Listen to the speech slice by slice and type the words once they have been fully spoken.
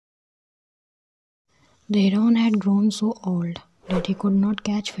The heron had grown so old that he could not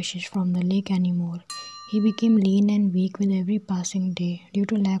catch fishes from the lake anymore. He became lean and weak with every passing day due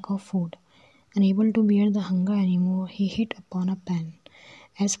to lack of food. Unable to bear the hunger anymore, he hit upon a plan.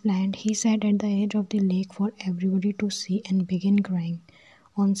 As planned, he sat at the edge of the lake for everybody to see and began crying.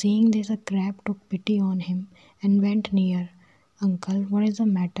 On seeing this, a crab took pity on him and went near. Uncle, what is the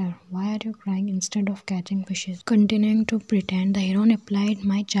matter? Why are you crying instead of catching fishes? Continuing to pretend, the heron replied,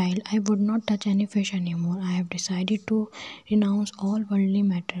 my child, I would not touch any fish anymore. I have decided to renounce all worldly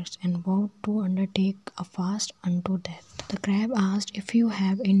matters and vowed to undertake a fast unto death. The crab asked, if you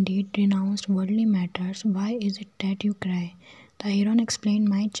have indeed renounced worldly matters, why is it that you cry? The heron explained,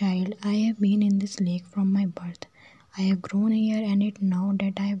 my child, I have been in this lake from my birth. I have grown here, and it now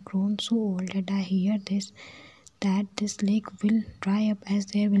that I have grown so old that I hear that this lake will dry up as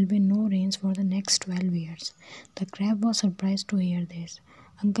there will be no rains for the next 12 years. The crab was surprised to hear this.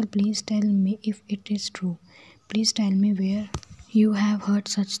 Uncle, please tell me if it is true. Please tell me where you have heard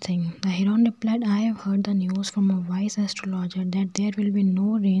such thing. The heron replied, I have heard the news from a wise astrologer that there will be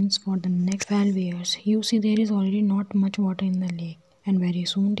no rains for the next 12 years. You see, there is already not much water in the lake, and very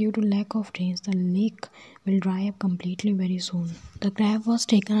soon, due to lack of rains, the lake will dry up completely very soon. The crab was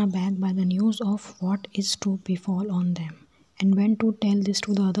taken aback by the news of what is to befall on them, and went to tell this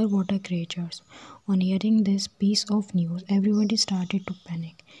to the other water creatures. On hearing this piece of news, everybody started to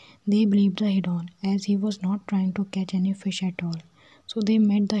panic. They believed the heron, as he was not trying to catch any fish at all. So they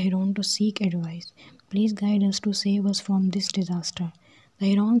met the heron to seek advice. Please guide us to save us from this disaster.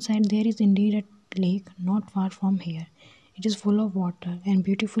 The heron said, there is indeed a lake not far from here. It is full of water and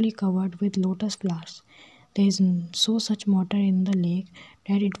beautifully covered with lotus flowers. There is so much water in the lake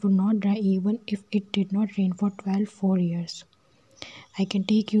that it would not dry even if it did not rain for 4 years. I can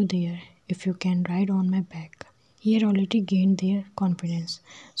take you there if you can ride on my back. He had already gained their confidence,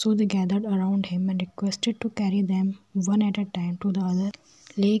 so they gathered around him and requested to carry them one at a time to the other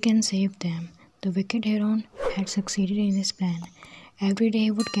lake and save them. The wicked heron had succeeded in his plan. Every day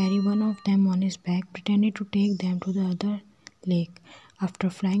he would carry one of them on his back, pretending to take them to the other lake.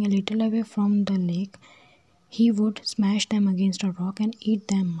 After flying a little away from the lake, he would smash them against a rock and eat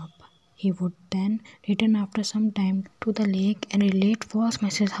them up. He would then return after some time to the lake and relate false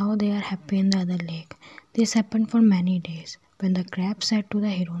messages how they are happy in the other lake. This happened for many days. When the crab said to the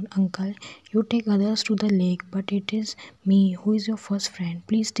heron, Uncle, you take others to the lake, but it is me who is your first friend.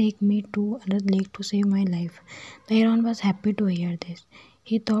 Please take me to another lake to save my life. The heron was happy to hear this.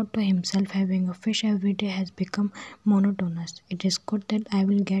 He thought to himself, having a fish every day has become monotonous. It is good that I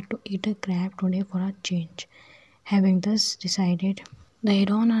will get to eat a crab today for a change. Having thus decided, the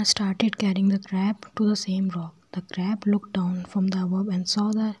heron started carrying the crab to the same rock. The crab looked down from the above and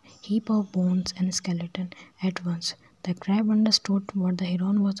saw the heap of bones and skeleton at once. The crab understood what the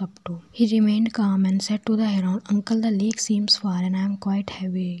heron was up to. He remained calm and said to the heron, Uncle, the lake seems far and I am quite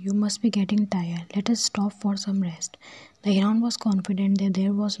heavy. You must be getting tired. Let us stop for some rest. The heron was confident that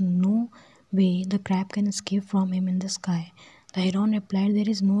there was no way the crab can escape from him in the sky. The heron replied, there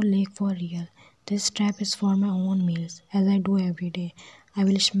is no lake for real. This trap is for my own meals, as I do every day. I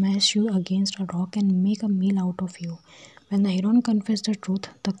will smash you against a rock and make a meal out of you. When the heron confessed the truth,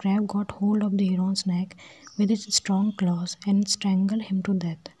 the crab got hold of the heron's neck with its strong claws and strangled him to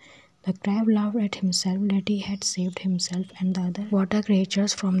death. The crab laughed at himself that he had saved himself and the other water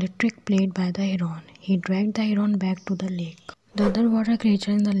creatures from the trick played by the heron. He dragged the heron back to the lake. The other water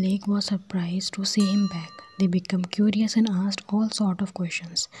creature in the lake was surprised to see him back. They became curious and asked all sorts of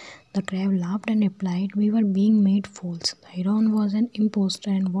questions. The crab laughed and replied, we were being made fools. The heron was an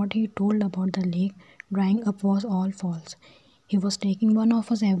impostor and what he told about the lake drying up was all false. He was taking one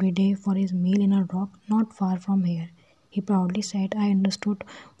of us every day for his meal in a rock not far from here. He proudly said, I understood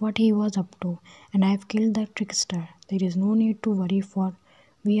what he was up to and I have killed the trickster. There is no need to worry for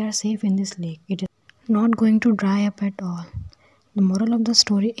we are safe in this lake. It is not going to dry up at all. The moral of the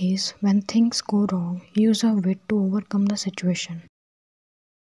story is, when things go wrong, use your wit to overcome the situation.